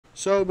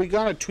So we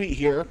got a tweet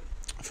here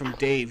from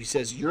Dave. He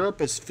says,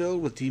 Europe is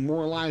filled with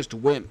demoralized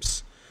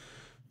wimps.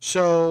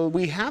 So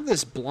we have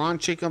this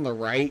blonde chick on the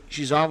right.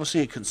 She's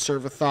obviously a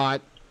conservathought.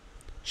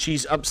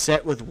 She's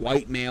upset with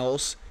white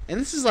males. And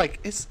this is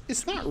like,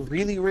 it's not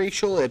really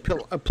racial. It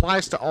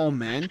applies to all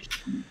men.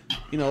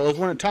 You know, like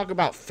when I talk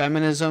about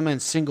feminism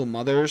and single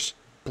mothers,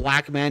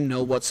 black men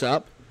know what's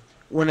up.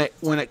 When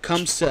it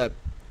comes to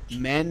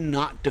men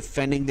not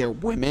defending their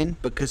women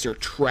because they're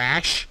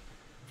trash,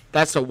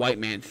 that's a white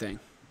man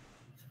thing.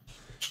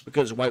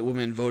 Because white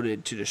women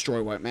voted to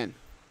destroy white men.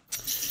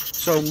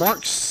 So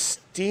Mark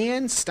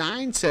Stein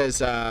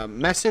says,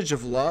 message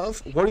of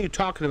love. What are you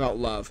talking about,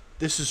 love?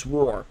 This is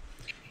war.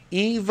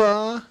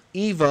 Eva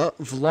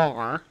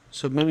Vlar,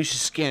 so maybe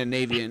she's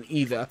Scandinavian,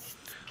 Eva,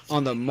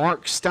 on the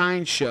Mark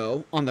Stein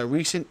show on the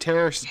recent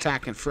terrorist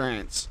attack in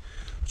France.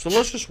 So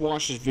let's just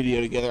watch this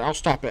video together. I'll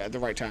stop it at the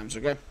right times,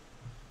 okay?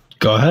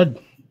 Go ahead.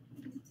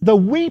 The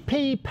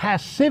weepy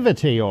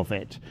passivity of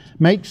it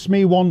makes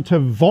me want to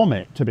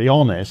vomit, to be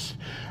honest.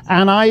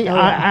 And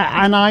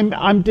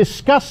I'm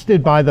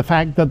disgusted by the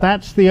fact that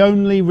that's the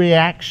only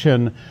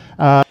reaction.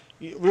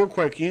 Real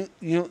quick,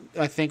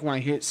 I think when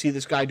I see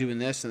this guy doing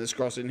this and this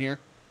girl sitting here,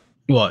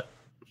 what?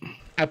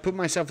 I put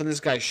myself in this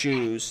guy's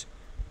shoes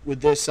with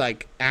this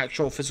like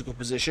actual physical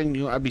position.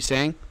 You know what I'd be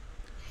saying?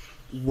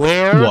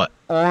 Where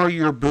are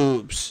your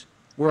boobs?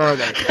 Where are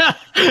they?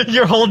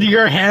 You're holding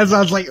your hands.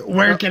 I was like,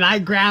 where can I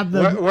grab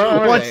them? Where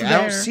are What's they? there?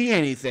 I don't see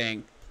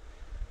anything.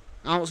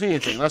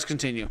 Let's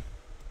continue.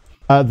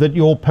 That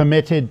you're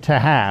permitted to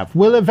have.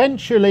 Will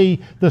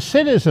eventually the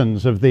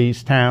citizens of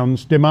these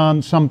towns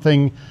demand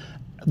something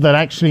that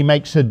actually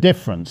makes a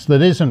difference,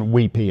 that isn't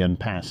weepy and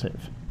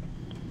passive?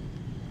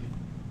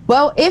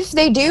 Well, if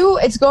they do,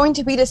 it's going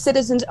to be the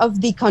citizens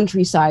of the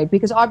countryside,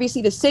 because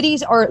obviously the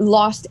cities are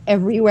lost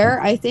everywhere,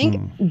 I think,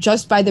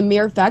 just by the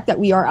mere fact that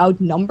we are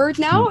outnumbered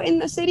now in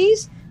the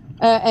cities.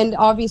 And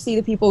obviously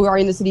the people who are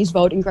in the cities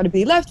vote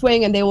incredibly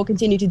left-wing, and they will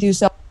continue to do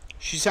so.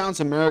 She sounds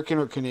American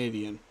or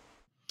Canadian.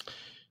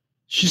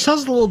 She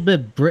sounds a little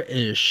bit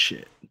British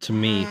to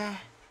me.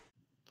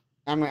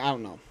 I mean, I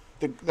don't know.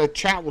 The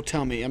chat will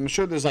tell me. I'm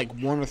sure there's like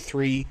 1 or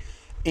 3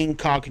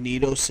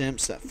 incognito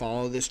simps that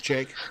follow this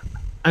chick.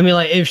 I mean,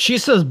 like, if she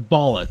says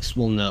bollocks,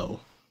 we'll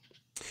know.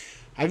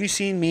 Have you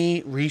seen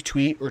me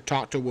retweet or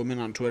talk to women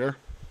on Twitter?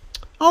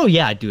 Oh,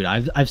 yeah, dude.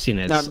 I've seen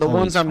it. Now, the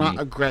ones I'm not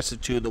aggressive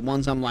to, the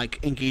ones I'm,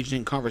 like, engaged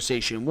in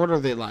conversation, what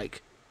are they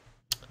like?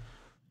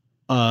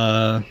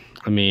 I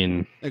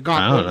mean, I don't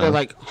know. They're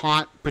like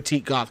hot,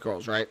 petite goth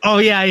girls, right? Oh,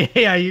 yeah.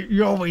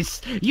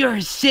 You're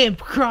a simp,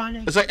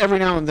 Chronic. It's like every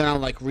now and then I'll,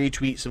 like,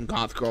 retweet some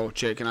goth girl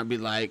chick, and I'll be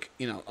like,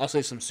 you know, I'll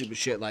say some stupid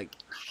shit like,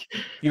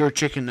 you're a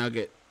chicken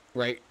nugget,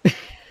 right?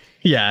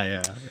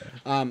 Yeah.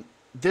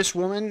 This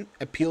woman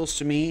appeals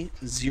to me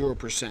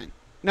 0%.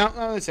 Now,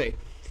 let's say,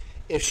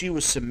 if she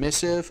was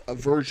submissive, a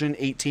virgin,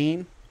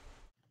 18,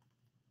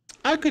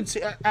 I could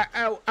see.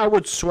 I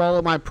would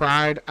swallow my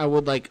pride. I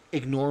would like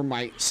ignore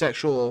my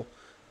sexual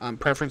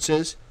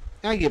preferences.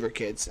 And I give her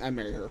kids. I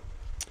marry her.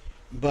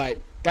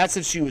 But that's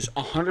if she was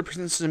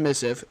 100%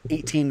 submissive,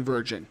 18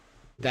 virgin.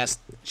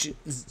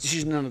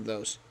 She's none of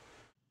those.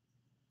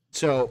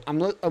 So I'm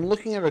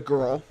looking at a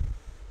girl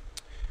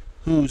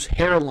whose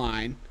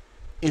hairline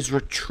is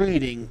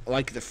retreating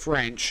like the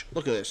French.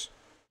 Look at this.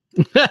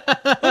 Look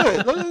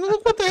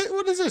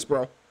what is this,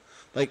 bro?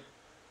 Like,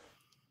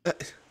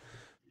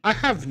 I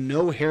have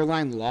no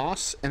hairline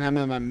loss, and I'm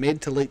in my mid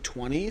to late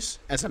 20s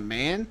as a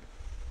man,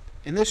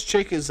 and this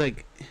chick is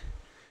like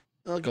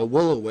a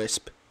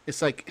will-o-wisp.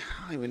 It's like,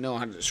 I don't even know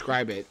how to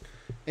describe it.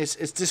 It's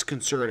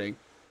disconcerting.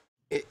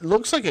 It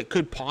looks like it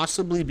could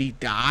possibly be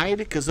dyed,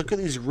 because look at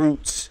these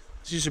roots.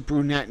 She's a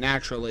brunette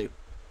naturally.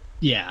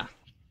 Yeah.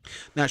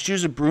 Now, she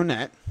was a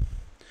brunette.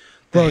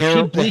 The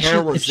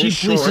hair was this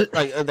short.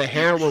 Like, the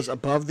hair was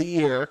above the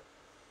ear,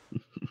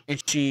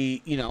 and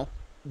she,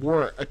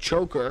 wore a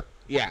choker.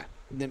 Yeah.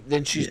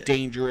 Then she's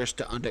dangerous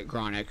to Undead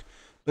Chronic.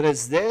 But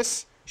as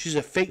this, she's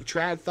a fake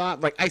trad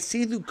thought. Like, I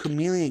see through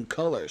chameleon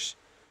colors.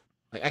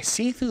 Like, I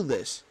see through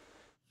this.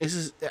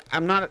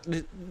 I'm not,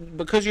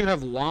 because you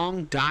have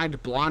long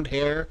dyed blonde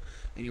hair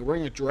and you're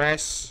wearing a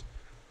dress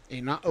and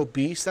you're not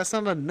obese, that's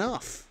not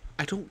enough.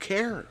 I don't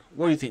care.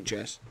 What do you think,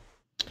 Jess?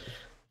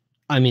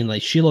 I mean,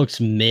 like, she looks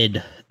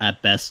mid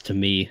at best to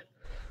me.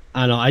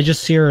 I don't know. I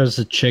just see her as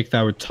a chick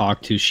that I would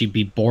talk to. She'd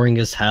be boring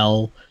as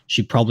hell.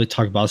 She'd probably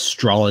talk about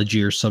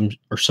astrology or some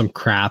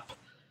crap.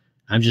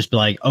 I'm just be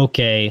like,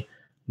 okay,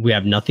 we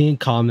have nothing in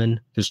common.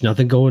 There's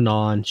nothing going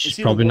on. She's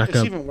probably not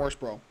going to... It's even worse,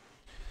 bro.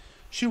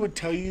 She would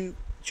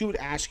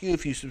ask you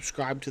if you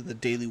subscribe to the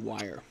Daily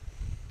Wire.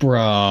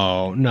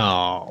 Bro,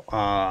 no.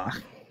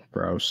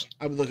 Gross.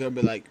 I would look at her and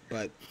be like,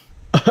 but...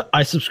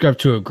 I subscribe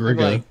to a Griga.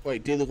 Like,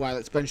 wait, Daily Wire,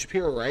 that's Ben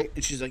Shapiro, right?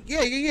 And she's like,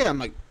 yeah. I'm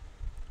like,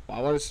 why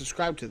would I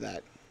subscribe to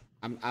that?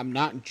 I'm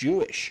not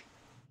Jewish.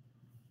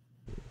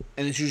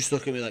 And then she just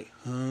looked at me like,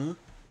 huh?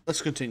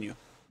 Let's continue.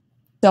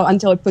 so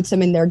until it puts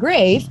them in their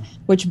grave,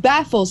 which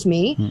baffles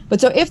me. But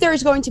so if there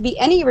is going to be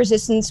any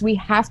resistance, we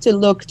have to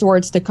look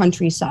towards the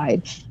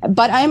countryside.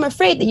 But I am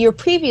afraid that your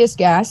previous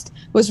guest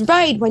was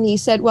right when he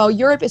said, well,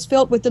 Europe is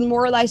filled with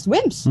demoralized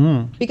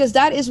wimps, because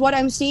that is what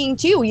I'm seeing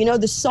too. You know,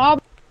 the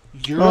sob.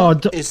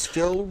 Europe is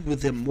filled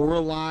with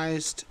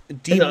demoralized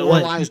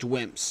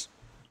wimps.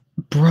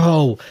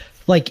 Bro,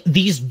 like,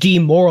 these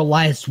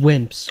demoralized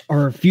wimps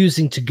are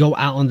refusing to go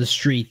out on the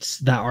streets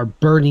that are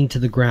burning to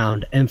the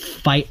ground and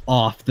fight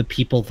off the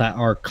people that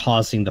are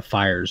causing the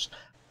fires.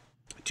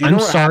 Do you know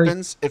what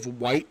happens if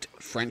white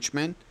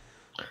Frenchmen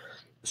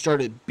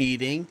started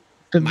beating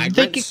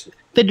migrants?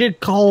 They get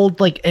called,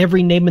 like,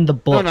 every name in the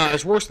book. No,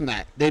 it's worse than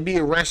that. They'd be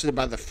arrested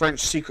by the French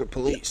secret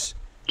police.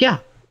 Yeah.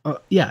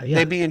 Yeah.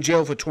 They'd be in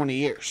jail for 20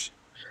 years.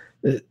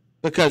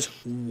 Because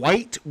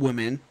white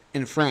women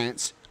in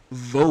France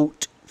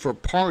vote for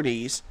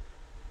parties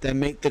that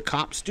make the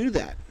cops do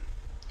that.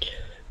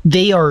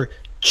 They are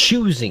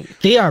choosing.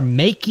 They are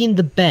making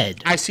the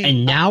bed.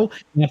 And now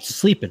you have to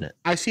sleep in it.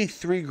 I see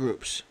three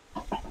groups.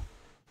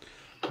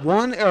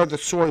 One are the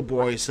soy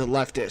boys, the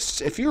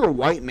leftists. If you're a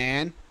white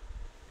man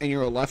and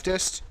you're a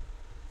leftist,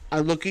 I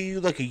look at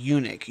you like a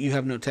eunuch. You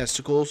have no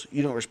testicles.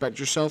 You don't respect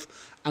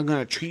yourself. I'm going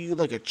to treat you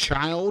like a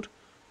child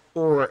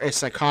or a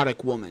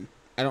psychotic woman.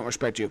 I don't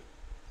respect you.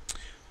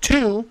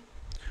 Two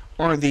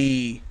are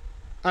the...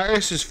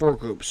 this is four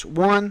groups.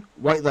 One,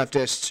 white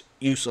leftists,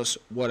 useless,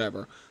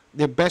 whatever.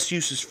 Their best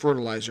use is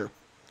fertilizer.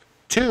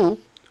 Two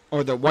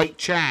are the white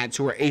chads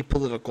who are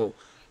apolitical.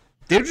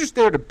 They're just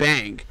there to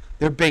bang.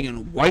 They're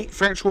banging white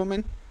French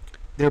women.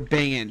 They're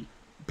banging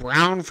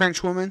brown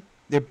French women.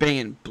 They're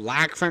banging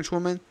black French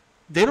women.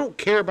 They don't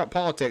care about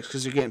politics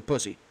because they're getting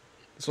pussy.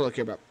 That's all they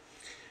care about.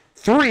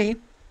 Three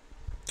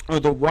are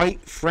the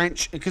white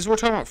French, because we're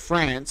talking about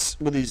France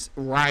with these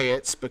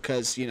riots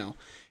because, you know,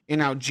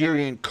 an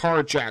Algerian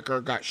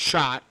carjacker got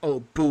shot.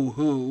 Oh,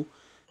 boo-hoo.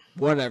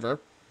 Whatever.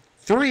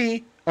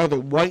 Three are the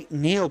white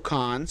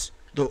neocons,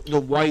 the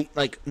white,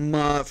 like,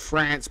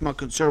 France,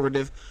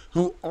 conservative,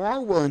 who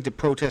are willing to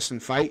protest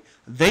and fight.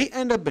 They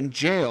end up in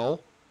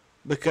jail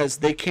because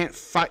they can't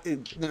fight.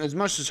 As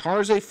much as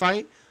hard as they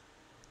fight,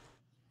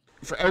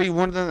 for every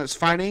one of them that's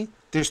fighting,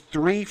 there's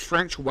three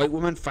French white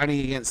women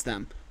fighting against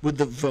them with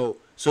the vote,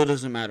 so it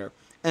doesn't matter.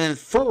 And then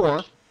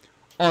four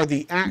are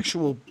the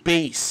actual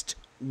based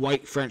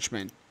white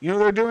Frenchmen. You know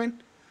what they're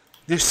doing?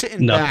 They're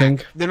sitting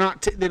back. They're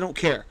not. They don't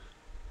care.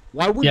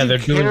 Why would you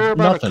care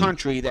about a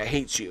country that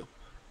hates you?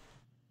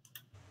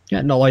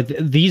 Yeah, no, like,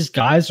 these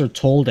guys are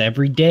told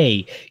every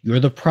day,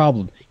 you're the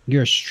problem.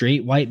 You're a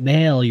straight white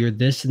male. You're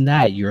this and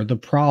that. You're the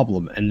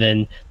problem. And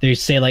then they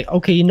say, like,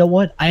 okay, you know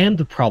what? I am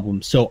the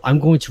problem. So I'm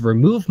going to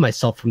remove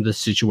myself from this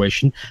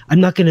situation.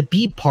 I'm not going to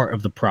be part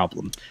of the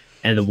problem.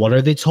 And then what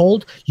are they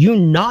told? You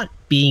not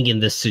being in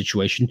this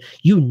situation,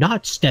 you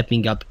not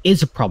stepping up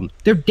is a problem.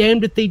 They're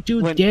damned if they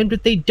do, damned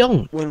if they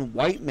don't. When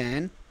white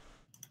men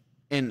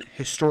in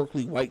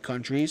historically white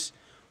countries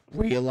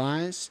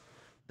realize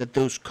that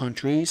those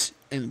countries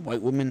and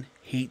white women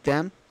hate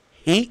them,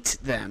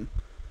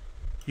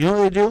 you know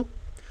what they do?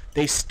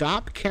 They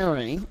stop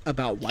caring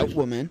about white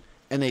women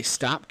and they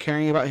stop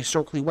caring about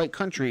historically white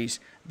countries.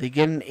 They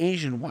get an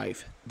Asian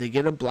wife. They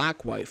get a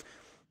black wife.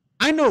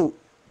 I know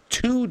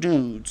two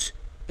dudes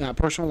in my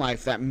personal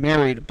life that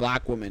married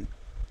black women.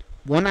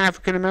 One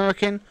African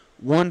American,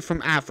 one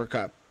from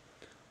Africa.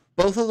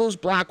 Both of those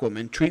black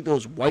women treat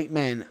those white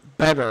men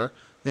better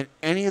than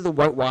any of the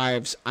white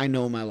wives I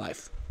know in my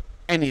life.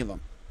 Any of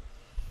them.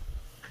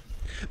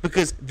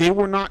 Because they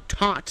were not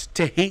taught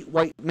to hate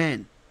white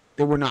men.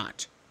 They were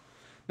not.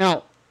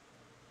 Now,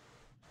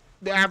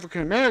 the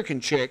African American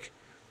chick,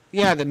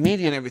 yeah, the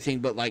media and everything,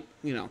 but, like,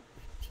 you know,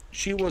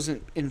 she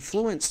wasn't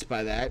influenced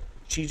by that.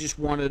 She just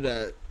wanted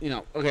to, you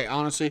know, okay,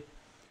 honestly,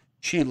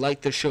 she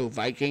liked the show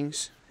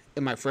Vikings,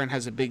 and my friend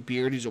has a big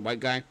beard. He's a white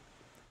guy.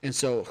 And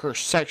so her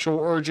sexual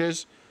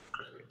urges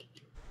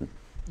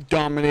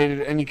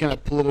dominated any kind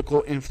of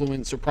political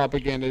influence or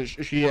propaganda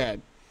she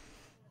had.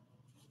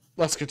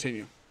 Let's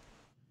continue.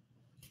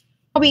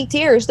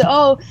 Tears.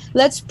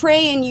 Let's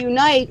pray and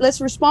unite. Let's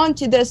respond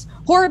to this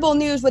horrible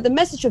news with a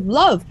message of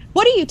love.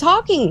 What are you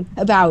talking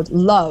about,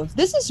 love?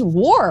 This is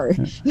war.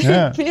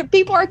 Yeah.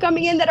 People are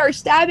coming in that are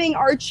stabbing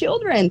our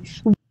children.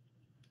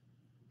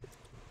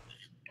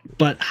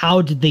 But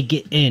how did they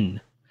get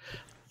in?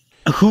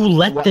 Who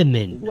let them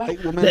in?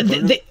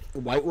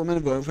 White women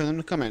voted for them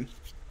to come in.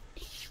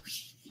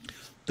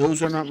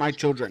 Those are not my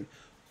children.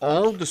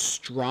 All the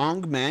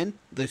strong men,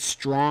 the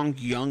strong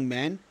young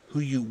men who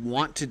you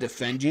want to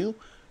defend you,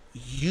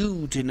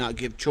 you did not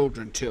give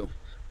children to.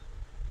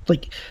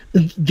 Like,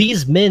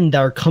 these men that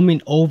are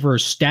coming over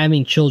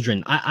stabbing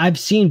children. I've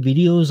seen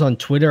videos on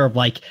Twitter of,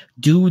 like,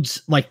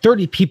 dudes, like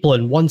 30 people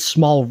in one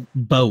small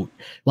boat,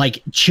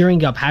 like,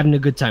 cheering up, having a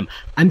good time.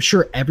 I'm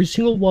sure every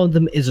single one of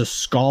them is a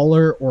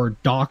scholar or a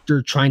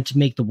doctor trying to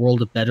make the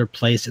world a better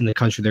place in the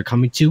country they're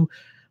coming to.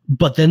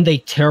 But then they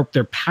tear up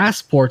their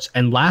passports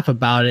and laugh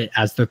about it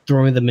as they're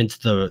throwing them into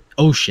the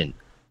ocean,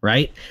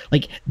 right?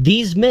 Like,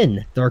 these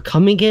men that are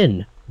coming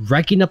in,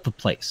 wrecking up the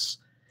place.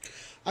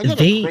 I got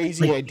they a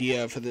crazy like,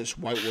 idea for this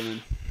white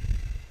woman.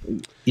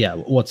 yeah,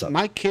 what's up?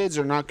 My kids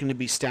are not going to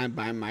be stabbed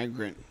by a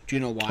migrant. Do you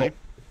know why?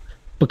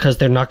 Because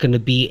they're not going to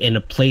be in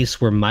a place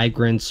where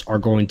migrants are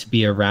going to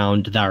be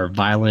around that are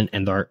violent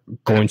and are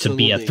going to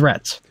be a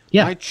threat.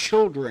 Yeah. My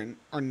children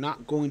are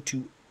not going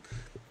to.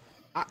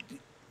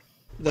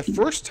 The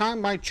first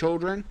time my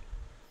children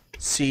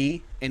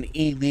see an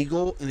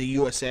illegal in the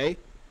USA,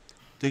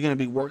 they're going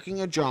to be working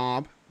a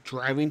job,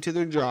 driving to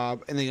their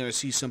job, and they're going to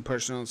see some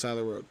person on the side of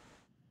the road.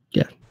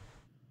 Yeah.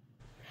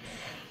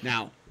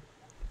 Now,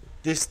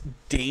 this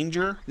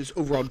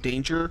overall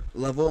danger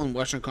level in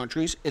Western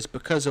countries is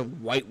because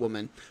of white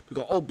women. We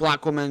go, oh,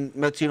 black women,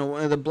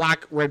 Latino, the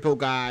black red pill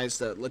guys,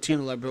 the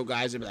Latino red pill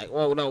guys, they'd be like,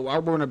 oh, no,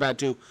 our women are bad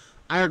too.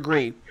 I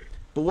agree.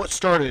 But what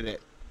started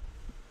it?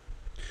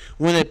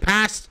 When they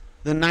passed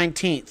the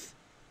 19th,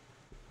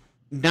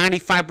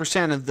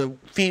 95% of the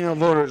female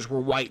voters were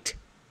white.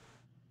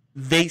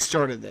 They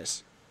started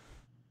this.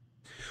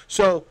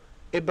 So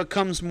it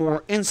becomes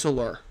more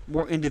insular,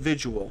 more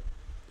individual.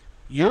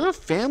 Your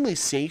family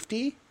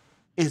safety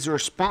is the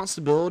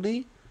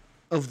responsibility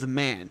of the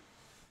man.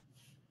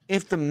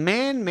 If the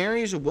man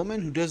marries a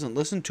woman who doesn't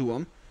listen to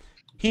him,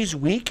 he's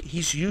weak,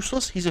 he's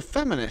useless, he's a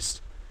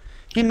feminist.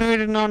 He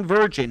married a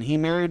non-virgin. He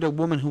married a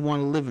woman who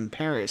wanted to live in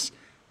Paris.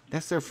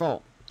 That's their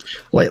fault.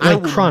 I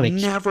would Chronic.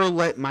 never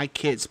let my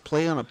kids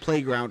play on a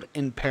playground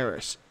in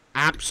Paris.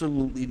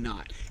 Absolutely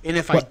not. And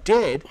if I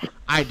did,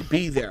 I'd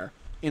be there.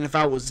 And if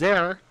I was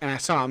there and I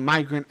saw a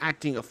migrant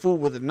acting a fool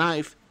with a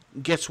knife,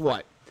 guess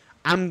what?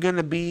 I'm going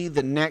to be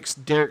the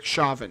next Derek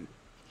Chauvin.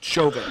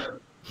 I'll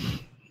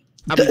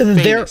be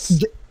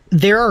famous.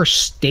 There are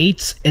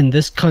states in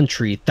this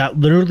country that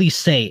literally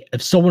say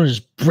if someone is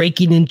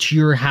breaking into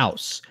your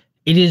house,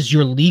 it is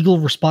your legal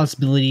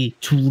responsibility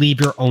to leave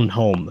your own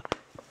home.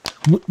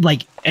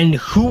 Like, and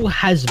who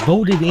has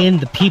voted in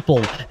the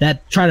people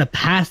that try to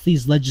pass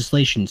these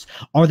legislations?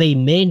 Are they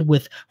men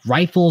with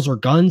rifles or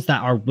guns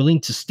that are willing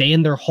to stay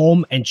in their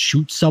home and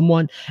shoot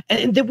someone?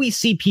 And then we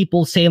see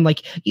people saying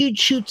like, you'd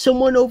shoot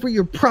someone over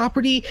your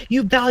property,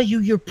 you value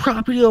your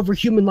property over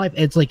human life.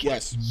 And it's like,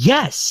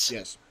 yes.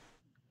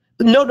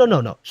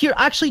 No. Here,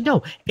 actually,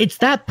 no. It's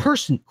that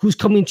person who's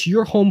coming to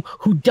your home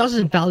who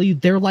doesn't value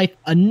their life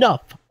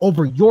enough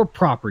over your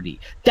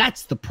property.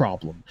 That's the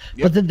problem.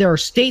 Yep. But then there are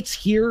states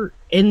here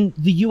in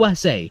the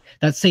USA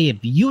that say if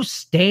you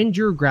stand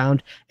your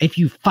ground, if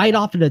you fight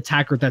off an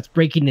attacker that's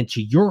breaking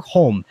into your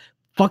home,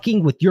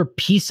 fucking with your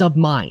peace of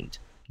mind,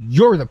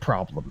 you're the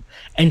problem.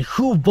 And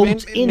who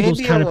votes in those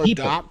kind of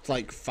people? Adopt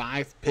like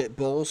 5 pit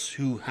bulls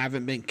who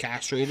haven't been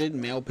castrated,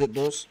 male pit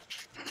bulls.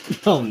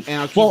 And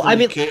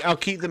I'll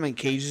keep them in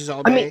cages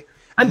all day.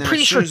 I'm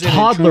pretty sure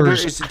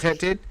toddlers is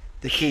detected.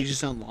 The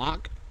cages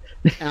unlock,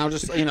 and I'll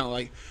just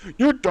like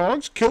your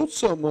dog's killed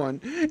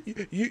someone.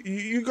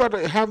 You got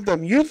to have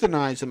them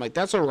euthanized. I'm like,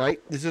 that's all right.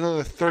 There's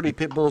another 30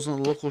 pit bulls in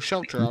the local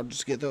shelter. I'll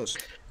just get those.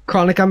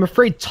 Chronic, I'm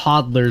afraid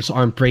toddlers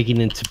aren't breaking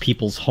into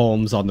people's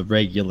homes on the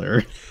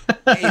regular.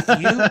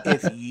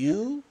 if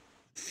you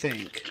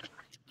think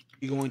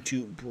you're going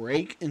to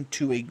break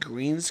into a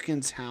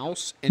greenskin's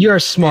house and you're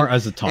as smart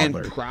as a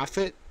toddler and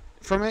profit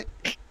from it,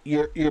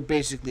 you're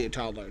basically a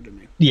toddler to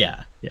me.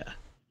 Yeah.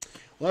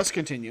 Let's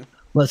continue.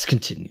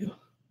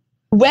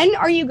 When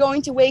are you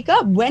going to wake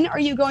up? When are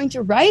you going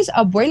to rise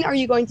up? When are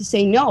you going to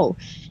say no?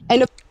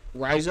 And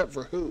rise up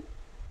for who?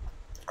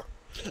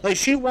 Like,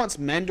 she wants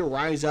men to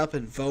rise up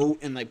and vote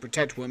and like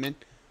protect women.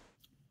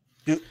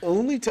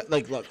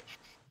 Look,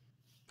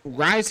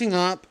 rising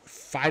up,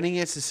 fighting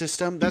against the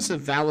system, that's a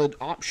valid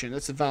option.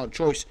 That's a valid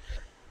choice.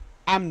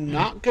 I'm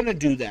not going to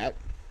do that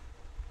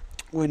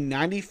when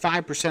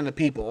 95% of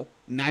people,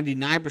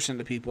 99%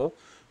 of people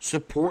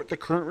support the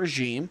current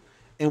regime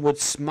and would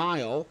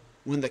smile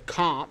when the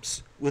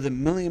cops with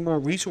 1 million more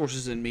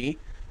resources than me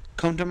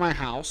come to my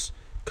house,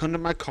 come to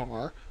my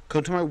car,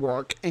 come to my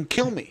work, and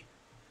kill me.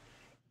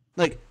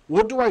 Like,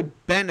 what do I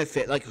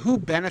benefit? Like, who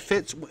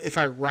benefits if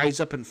I rise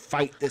up and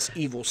fight this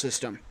evil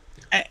system?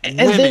 And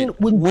then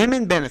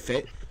women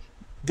benefit,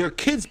 their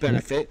kids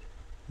benefit,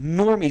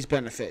 normies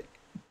benefit.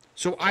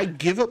 So I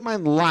give up my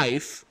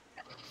life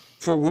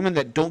for women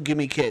that don't give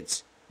me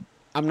kids.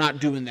 I'm not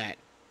doing that.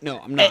 No,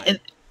 I'm not.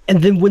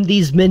 And then when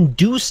these men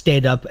do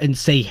stand up and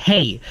say,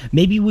 hey,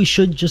 maybe we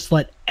should just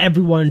let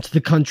everyone into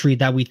the country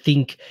that we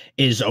think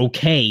is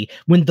okay,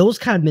 when those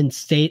kind of men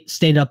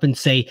stand up and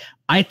say,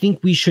 I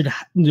think we should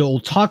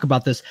talk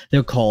about this,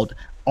 they're called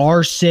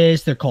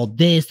arsists, they're called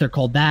this, they're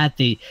called that,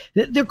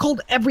 they're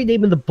called every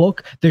name in the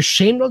book. They're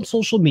shamed on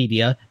social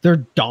media,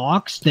 they're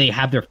doxxed, they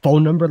have their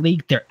phone number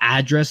leaked, their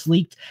address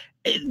leaked.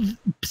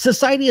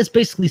 Society has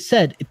basically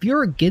said, if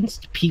you're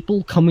against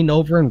people coming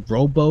over in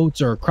rowboats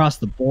or across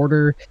the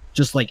border,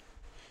 just like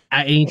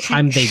at any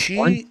time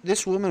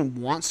this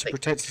woman wants to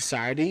protect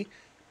society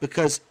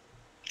because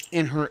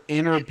in her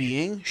inner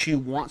being, she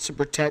wants to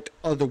protect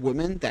other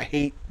women that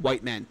hate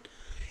white men.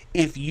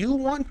 If you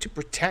want to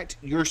protect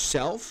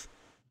yourself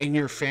and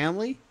your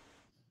family,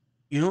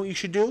 you know what you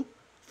should do?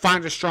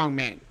 Find a strong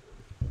man.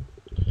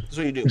 That's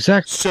what you do.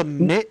 Exactly.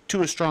 Submit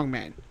to a strong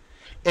man.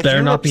 If Better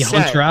you're not be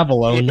upset- Hunter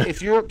Avalon.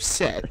 If you're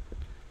upset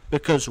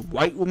because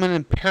white women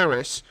in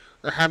Paris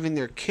are having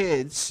their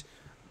kids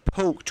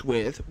poked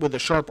with a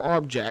sharp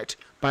object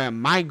by a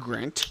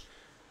migrant,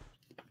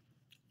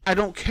 I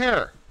don't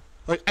care.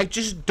 Like, I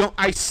just don't.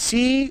 I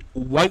see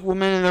white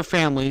women and their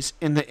families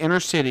in the inner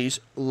cities,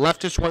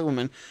 leftist white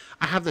women.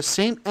 I have the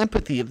same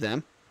empathy of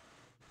them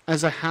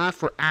as I have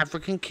for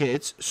African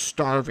kids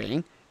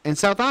starving in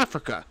South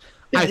Africa.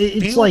 I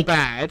it's feel like-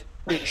 bad.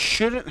 It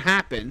shouldn't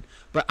happen,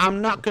 but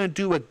I'm not going to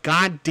do a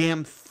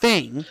goddamn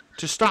thing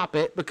to stop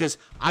it because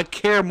I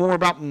care more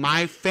about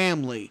my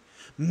family.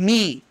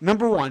 Me,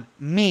 number one,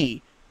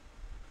 me.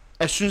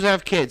 As soon as I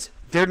have kids,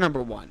 they're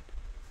number one.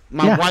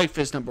 My wife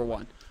is number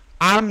one.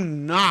 I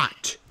am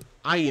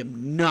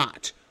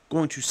not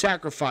going to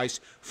sacrifice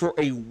for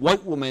a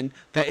white woman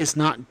that is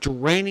not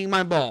draining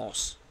my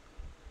balls.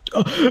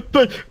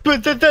 But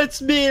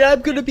that's me, and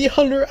I'm gonna be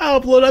Hunter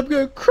Avalon. I'm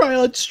gonna cry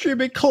on stream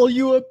and call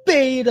you a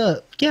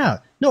beta. Yeah,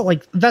 no,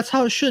 like that's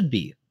how it should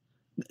be.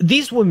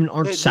 These women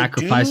aren't The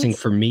sacrificing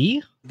dudes- for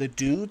me. The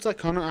dudes like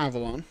Hunter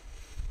Avalon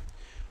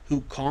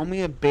who call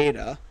me a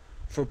beta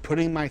for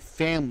putting my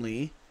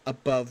family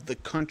above the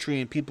country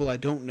and people I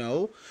don't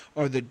know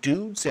are the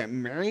dudes that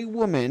marry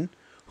women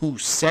who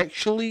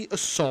sexually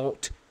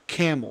assault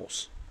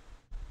camels.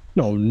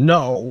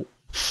 No.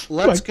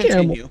 Let's My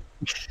camel. continue.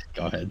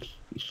 Go ahead.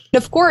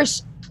 Of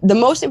course, the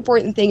most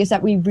important thing is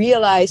that we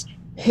realize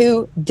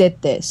who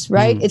did this,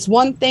 right? It's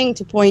one thing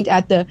to point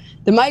at the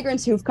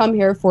migrants who've come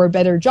here for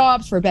better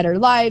jobs, for better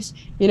lives,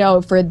 you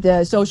know, for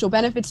the social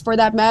benefits for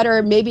that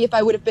matter. Maybe if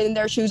I would have been in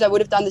their shoes, I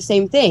would have done the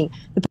same thing.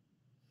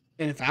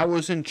 And if I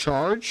was in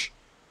charge,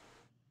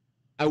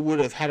 I would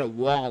have had a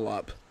wall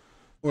up.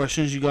 Or as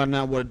soon as you got out,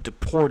 I would have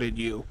deported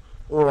you.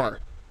 Or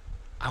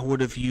I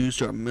would have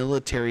used our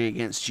military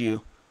against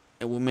you.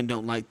 And women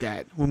don't like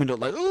that. Women don't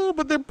like, oh,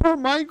 but they're poor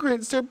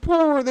migrants. They're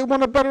poor. They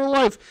want a better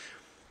life.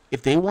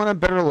 If they want a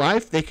better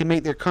life, they can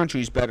make their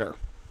countries better.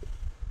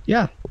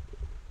 Yeah.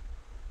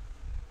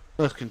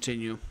 Let's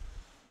continue.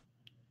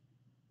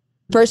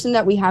 The person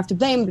that we have to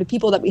blame, the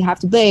people that we have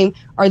to blame,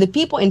 are the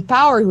people in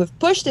power who have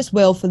pushed this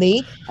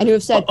willfully and who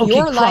have said, Okay,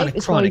 your Chronic, life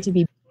is going Chronic. to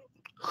be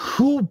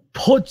Who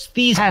puts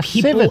these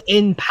people Passivity.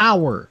 in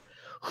power?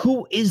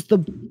 Who is the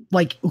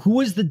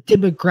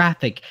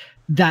demographic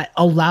that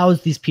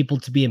allows these people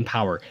to be in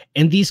power?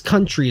 In these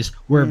countries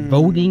where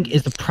voting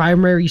is the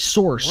primary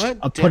source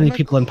of putting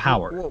people in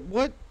power.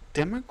 What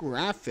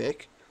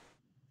demographic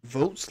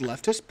votes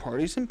leftist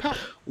parties in power?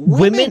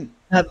 Women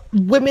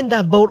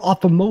that vote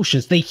off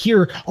emotions. They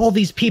hear all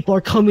these people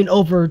are coming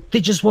over. They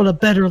just want a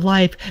better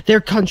life.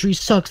 Their country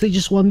sucks. They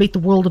just want to make the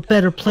world a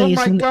better Oh place.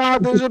 my and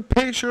God, there's a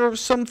picture of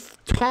some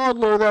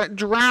toddler that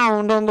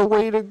drowned on the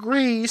way to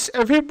Greece.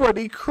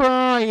 Everybody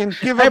cry and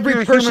give up Every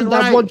your person human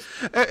that right.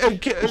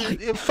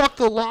 wants- Fuck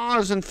the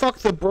laws and fuck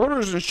the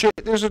borders and shit.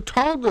 There's a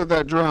toddler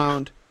that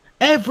drowned.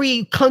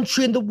 Every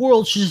country in the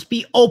world should just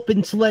be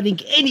open to letting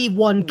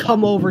anyone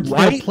come over to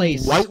their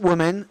place. White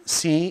women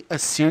see a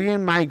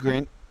Syrian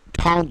migrant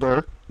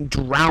toddler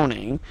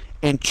drowning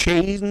and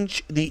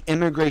change the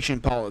immigration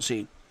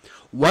policy.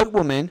 White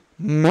women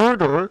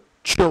murder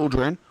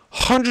children,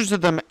 hundreds of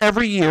them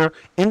every year,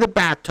 in the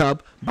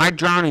bathtub by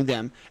drowning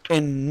them,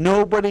 and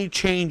nobody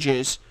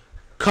changes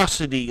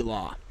custody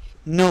law.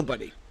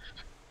 Nobody.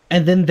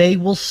 And then they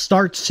will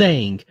start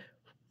saying,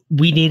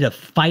 we need to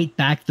fight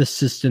back the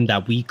system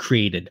that we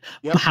created.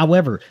 Yep.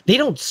 However, they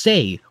don't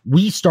say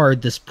we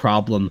started this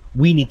problem,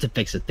 we need to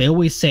fix it. They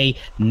always say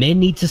men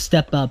need to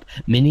step up,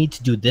 men need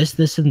to do this,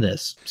 this, and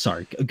this.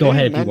 Sorry, go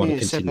ahead if you Men want need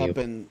to step continue. up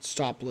and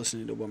stop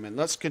listening to women.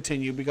 Let's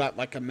continue. We got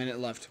like a minute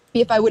left.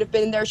 if I would have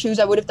been in their shoes,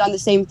 I would have done the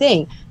same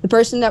thing. The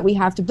person that we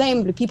have to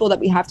blame, the people that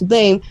we have to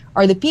blame,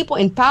 are the people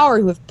in power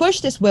who have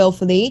pushed this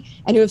willfully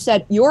and who have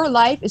said, your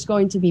life is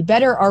going to be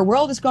better, our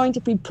world is going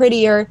to be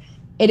prettier.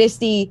 It is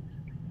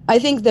I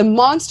think the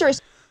monster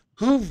is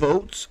Who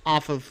votes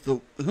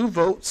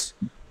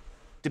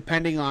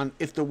depending on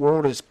if the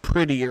world is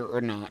prettier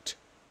or not?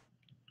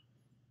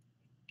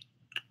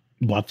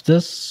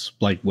 Leftists,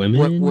 like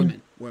women.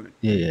 Women.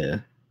 Yeah.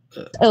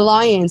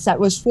 alliance that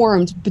was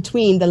formed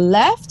between the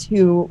left,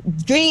 who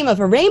dream of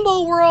a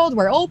rainbow world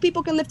where all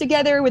people can live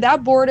together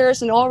without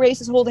borders and all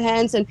races hold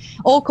hands and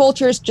all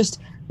cultures just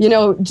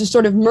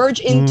sort of merge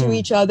into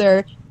each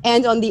other.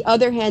 And on the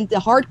other hand, the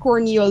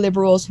hardcore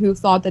neoliberals who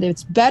thought that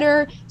it's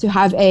better to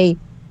have an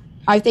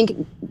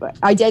identity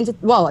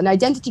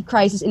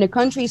crisis in a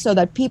country so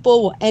that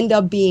people will end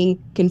up being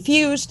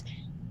confused,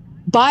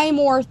 buy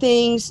more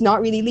things,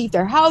 not really leave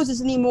their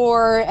houses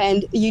anymore,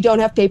 and you don't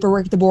have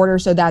paperwork at the border,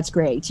 so that's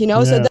great, So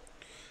Yeah.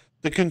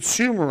 The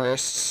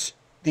consumerists,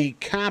 the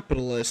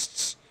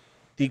capitalists,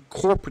 the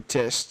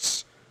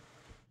corporatists.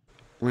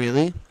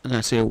 Really? I'm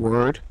gonna say a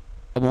word.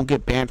 I won't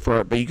get banned for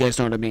it, but you guys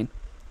know what I mean.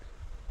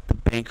 The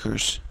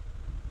bankers,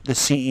 the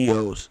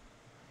CEOs.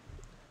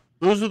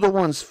 Those are the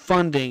ones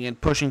funding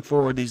and pushing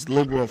forward these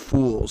liberal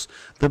fools.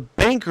 The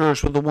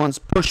bankers were the ones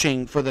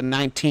pushing for the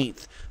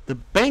 19th. The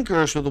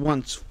bankers were the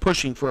ones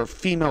pushing for a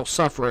female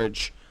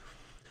suffrage.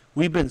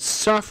 We've been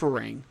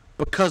suffering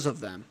because of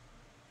them.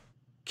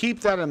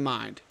 Keep that in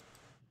mind.